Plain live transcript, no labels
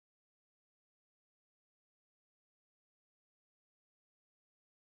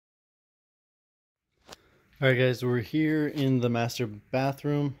Alright guys, we're here in the master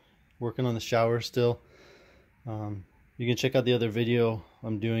bathroom working on the shower still. You can check out the other video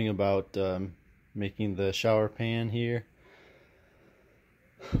I'm doing about making the shower pan here.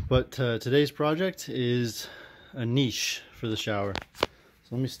 But today's project is a niche for the shower. So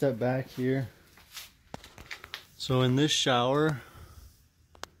let me step back here. So in this shower,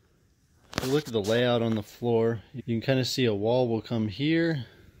 if you look at the layout on the floor, you can kind of see a wall will come here.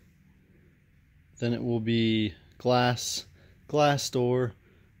 Then it will be glass, glass door,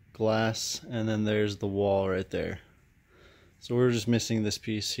 glass, and then there's the wall right there. So we're just missing this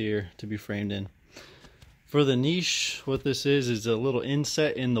piece here to be framed in. For the niche, what this is a little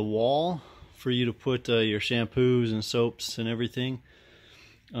inset in the wall for you to put your shampoos and soaps and everything.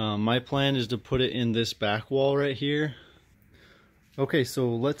 My plan is to put it in this back wall right here. Okay,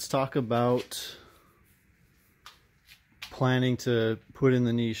 so let's talk about planning to put in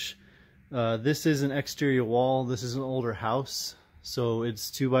the niche. This is an exterior wall. This is an older house, so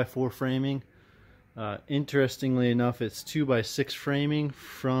it's 2x4 framing. Interestingly enough, it's 2x6 framing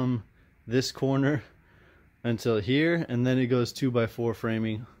from this corner until here, and then it goes 2x4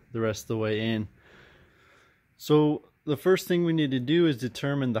 framing the rest of the way in. So the first thing we need to do is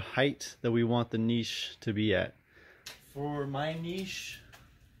determine the height that we want the niche to be at. For my niche,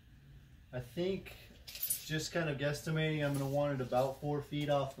 I think, just kind of guesstimating, I'm going to want it about 4 feet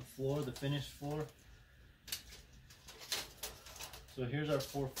off the floor, the finished floor. So here's our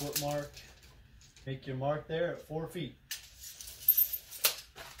 4-foot mark. Make your mark there at 4 feet.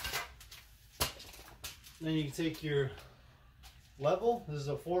 Then you can take your level. This is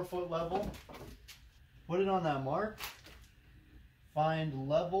a 4-foot level. Put it on that mark. Find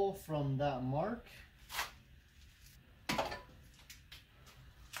level from that mark.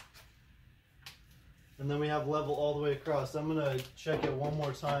 And then we have level all the way across. I'm going to check it one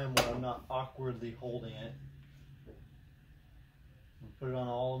more time where I'm not awkwardly holding it. Put it on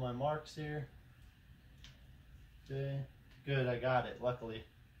all of my marks here. Okay, good, I got it, luckily.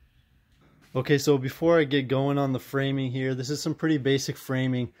 Okay, so before I get going on the framing here, this is some pretty basic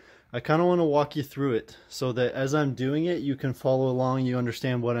framing. I kind of want to walk you through it so that as I'm doing it, you can follow along, you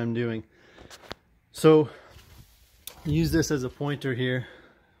understand what I'm doing. So, use this as a pointer here.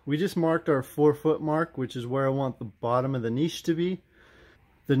 We just marked our 4-foot mark, which is where I want the bottom of the niche to be.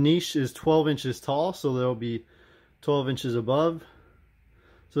 The niche is 12 inches tall, so there'll be 12 inches above.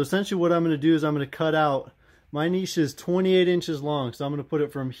 So essentially what I'm going to do is I'm going to cut out, my niche is 28 inches long, so I'm going to put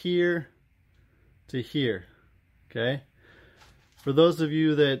it from here to here. Okay? For those of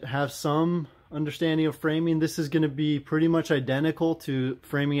you that have some understanding of framing, this is going to be pretty much identical to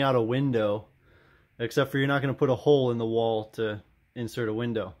framing out a window, except for you're not going to put a hole in the wall to insert a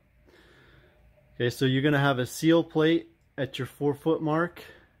window. Okay, so you're going to have a seal plate at your 4-foot mark.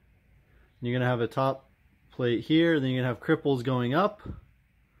 You're going to have a top plate here, then you're going to have cripples going up,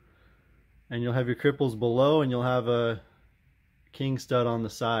 and you'll have your cripples below, and you'll have a king stud on the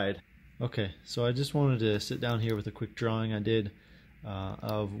side. Okay, so I just wanted to sit down here with a quick drawing I did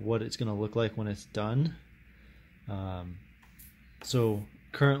of what it's going to look like when it's done. So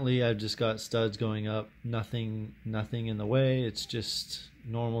currently I've just got studs going up, nothing in the way. It's just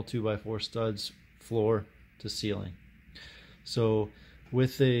normal 2x4 studs, floor to ceiling. So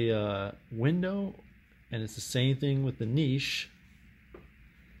with a window, and it's the same thing with the niche,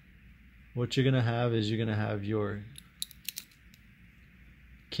 what you're going to have is you're going to have your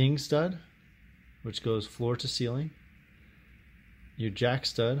king stud, which goes floor to ceiling, your jack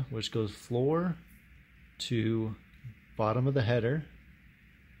stud, which goes floor to bottom of the header,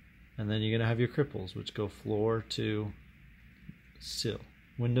 and then you're going to have your cripples, which go floor to sill,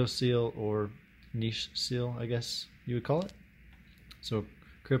 window sill, or niche sill, I guess you would call it. So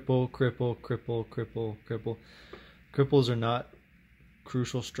cripple, cripple, cripple, cripple, cripple. Cripples are not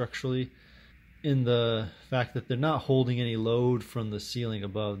crucial structurally in the fact that they're not holding any load from the ceiling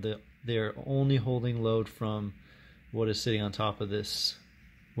above. They're only holding load from what is sitting on top of this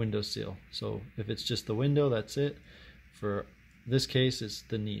window sill. So if it's just the window, that's it. For this case, it's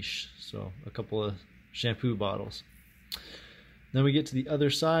the niche, so a couple of shampoo bottles. Then we get to the other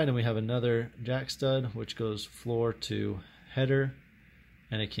side and we have another jack stud, which goes floor to header,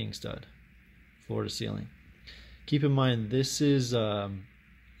 and a king stud, floor to ceiling. Keep in mind, this is the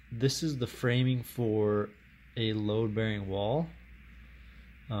framing for a load-bearing wall,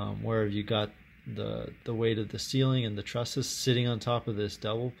 where you got the weight of the ceiling and the trusses sitting on top of this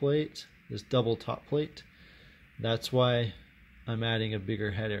double plate, this double top plate. That's why I'm adding a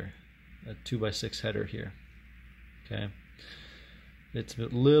bigger header, a 2x6 header here. Okay, it's a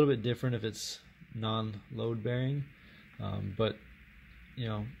little bit different if it's non-load bearing, but you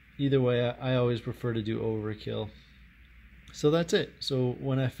know, either way, I always prefer to do overkill. So that's it. So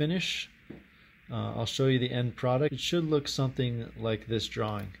when I finish, I'll show you the end product. It should look something like this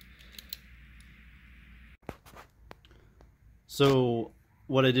drawing. So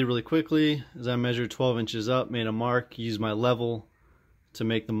what I did really quickly is I measured 12 inches up, made a mark, used my level to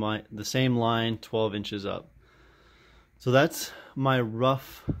make the same line 12 inches up. So that's my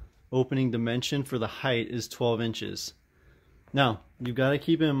rough opening dimension for the height is 12 inches. Now, you've got to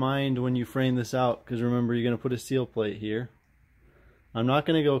keep in mind when you frame this out, because remember, you're going to put a seal plate here. I'm not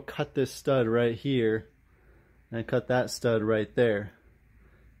going to go cut this stud right here and cut that stud right there,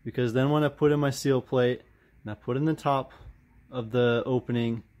 because then when I put in my seal plate and I put in the top of the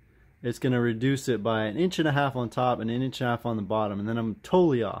opening, it's going to reduce it by 1.5 inches on top and 1.5 inches on the bottom, and then I'm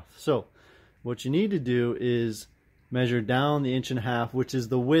totally off. So what you need to do is measure down the 1.5 inches, which is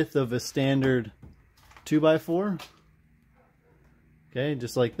the width of a standard 2x4. Okay,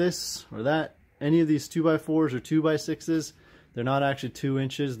 just like this or that. Any of these 2x4s or 2x6s, they're not actually 2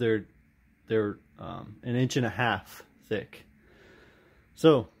 inches, they're 1.5 inches thick.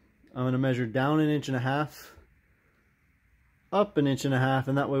 So I'm going to measure down 1.5 inches, up 1.5 inches,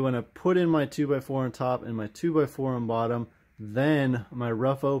 and that way when I put in my 2x4 on top and my 2x4 on bottom, then my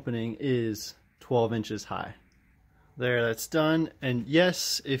rough opening is 12 inches high. There, that's done. And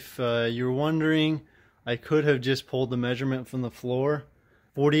yes, if you're wondering, I could have just pulled the measurement from the floor.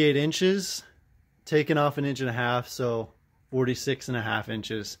 48 inches, taken off 1.5 inches, so 46.5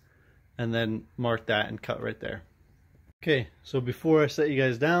 inches, and then mark that and cut right there. Okay, so before I set you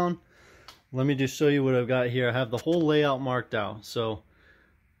guys down, let me just show you what I've got here. I have the whole layout marked out. So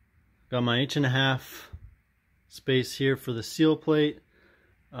got my 1.5 inch space here for the seal plate.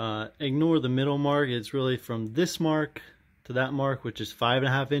 Ignore the middle mark. It's really from this mark to that mark, which is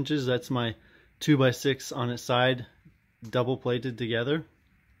 5.5 inches. That's my 2x6 on its side, double plated together.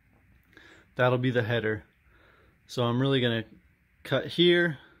 That'll be the header. So I'm really going to cut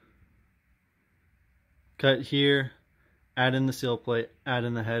here, add in the seal plate, add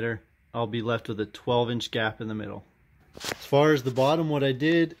in the header. I'll be left with a 12-inch gap in the middle. As far as the bottom, what I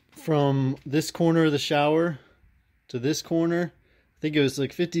did from this corner of the shower to this corner, I think it was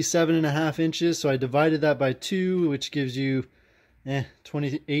like 57.5 inches. So I divided that by 2, which gives you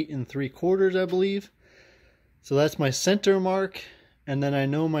 28 3/4, I believe. So that's my center mark. And then I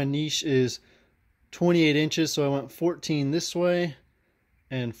know my niche is 28 inches. So I went 14 this way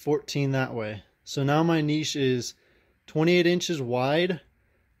and 14 that way. So now my niche is 28 inches wide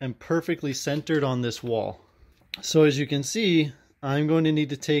and perfectly centered on this wall. So as you can see, I'm going to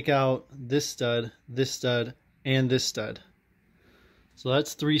need to take out this stud, and this stud. So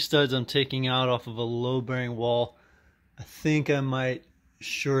that's 3 studs I'm taking out off of a load-bearing wall. I think I might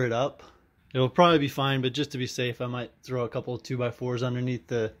shore it up. It'll probably be fine, but just to be safe, I might throw a couple of 2x4s underneath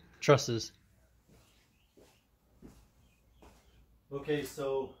the trusses. Okay,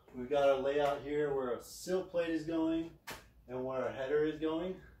 so we've got our layout here where a sill plate is going and where our header is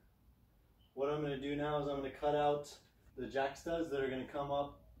going. What I'm going to do now is I'm going to cut out the jack studs that are going to come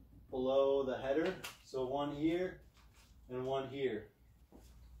up below the header. So one here and one here.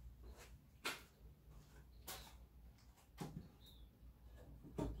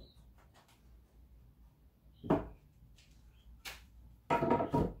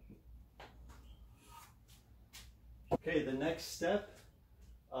 Okay, the next step,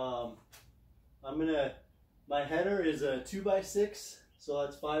 my header is a 2x6. So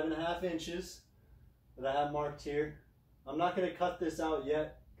that's 5.5 inches that I have marked here. I'm not going to cut this out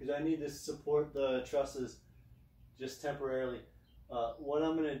yet because I need to support the trusses just temporarily. What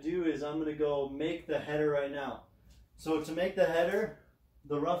I'm going to do is I'm going to go make the header right now. So to make the header,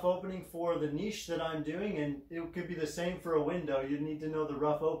 the rough opening for the niche that I'm doing, and it could be the same for a window, you need to know the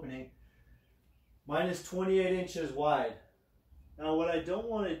rough opening. Mine is 28 inches wide. Now what I don't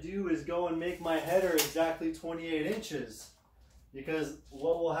want to do is go and make my header exactly 28 inches. Because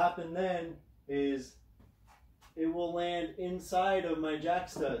what will happen then is it will land inside of my jack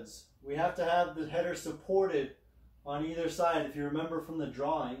studs. We have to have the header supported on either side, if you remember from the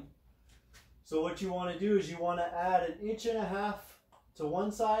drawing. So what you want to do is you want to add 1.5 inches to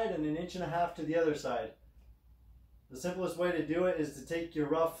one side and 1.5 inches to the other side. The simplest way to do it is to take your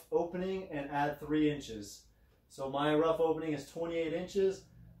rough opening and add 3 inches. So my rough opening is 28 inches.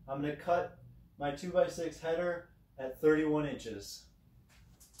 I'm going to cut my 2x6 header at 31 inches.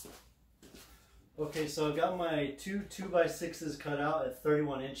 Okay, so I've got my two 2x6s cut out at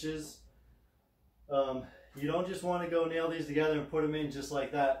 31 inches. You don't just want to go nail these together and put them in just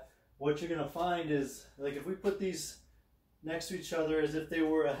like that. What you're going to find is, like if we put these next to each other as if they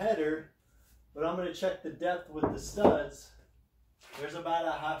were a header, but I'm going to check the depth with the studs. there's about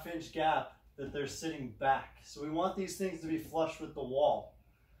a 1/2 inch gap that they're sitting back. So we want these things to be flush with the wall.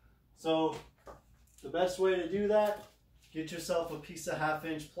 So the best way to do that, get yourself a piece of 1/2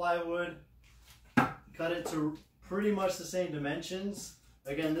 inch plywood, cut it to pretty much the same dimensions.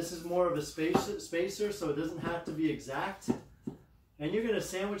 Again, this is more of a spacer, so it doesn't have to be exact. And you're going to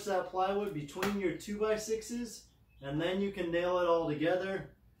sandwich that plywood between your 2x6s, and then you can nail it all together.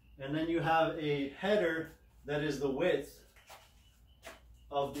 And then you have a header that is the width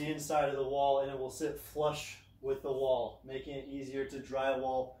of the inside of the wall, and it will sit flush with the wall, making it easier to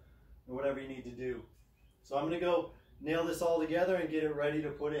drywall or whatever you need to do. So I'm going to go nail this all together and get it ready to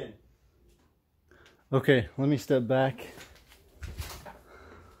put in. Okay, let me step back.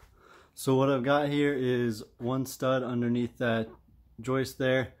 So what I've got here is one stud underneath that joist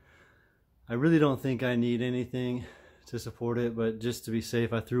there. I really don't think I need anything to support it, but just to be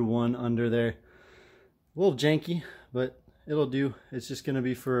safe, I threw one under there. A little janky, but it'll do. It's just going to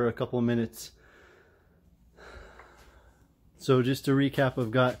be for a couple of minutes. So just to recap,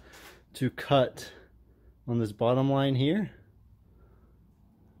 I've got to cut on this bottom line here.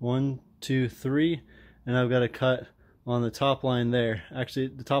 1, 2, 3, and I've got to cut on the top line there. Actually,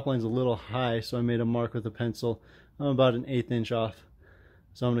 the top line's a little high, so I made a mark with a pencil. I'm about an 1/8 inch off.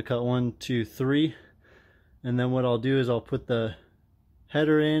 So I'm going to cut 1, 2, 3, and then what I'll do is I'll put the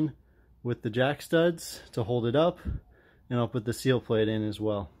header in with the jack studs to hold it up, and I'll put the seal plate in as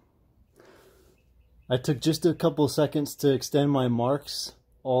well. I took just a couple seconds to extend my marks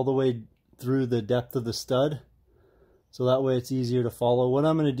all the way through the depth of the stud, so that way it's easier to follow. What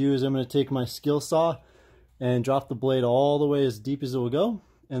I'm going to do is I'm going to take my skill saw and drop the blade all the way as deep as it will go,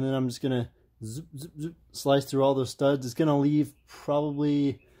 and then I'm just going to zip, zip, zip, slice through all those studs. It's going to leave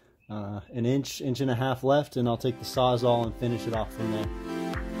probably an inch, 1.5 inches left, and I'll take the Sawzall and finish it off from there.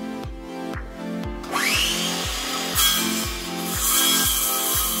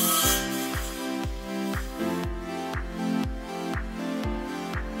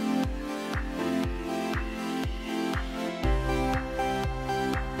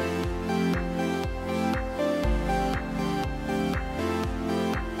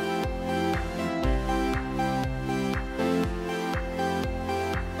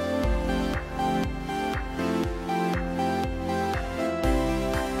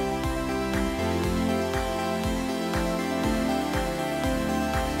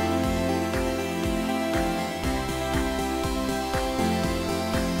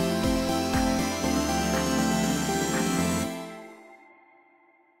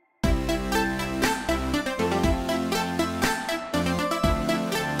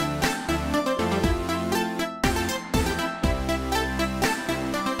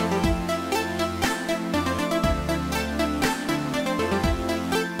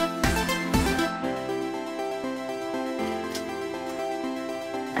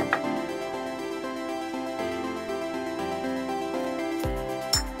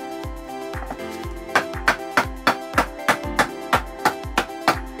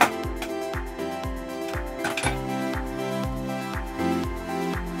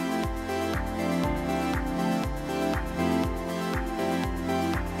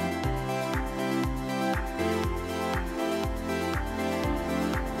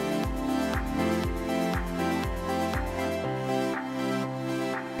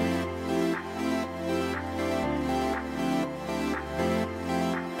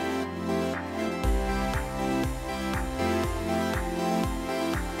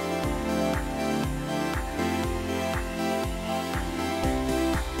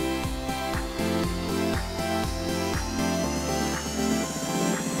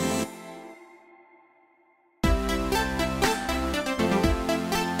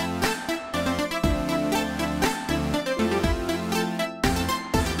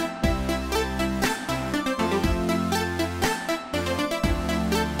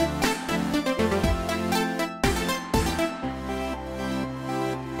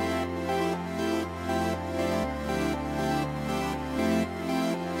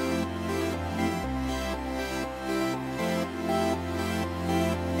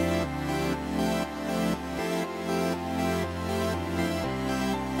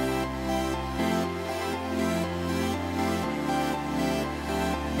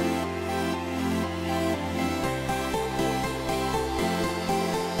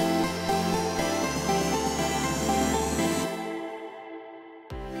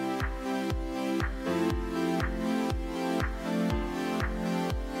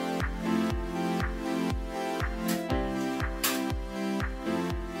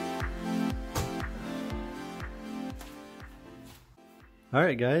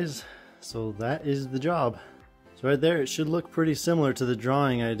 Alright guys, so that is the job. So right there, it should look pretty similar to the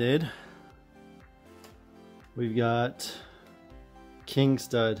drawing I did. We've got king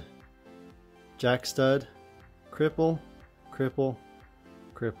stud, jack stud, cripple, cripple,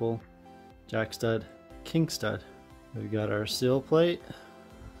 cripple, jack stud, king stud. We've got our sill plate,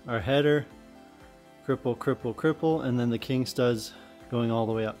 our header, cripple, cripple, cripple, and then the king studs going all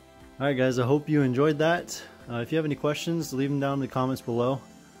the way up. Alright guys, I hope you enjoyed that. If you have any questions, leave them down in the comments below.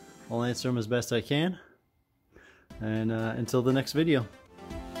 I'll answer them as best I can. And until the next video.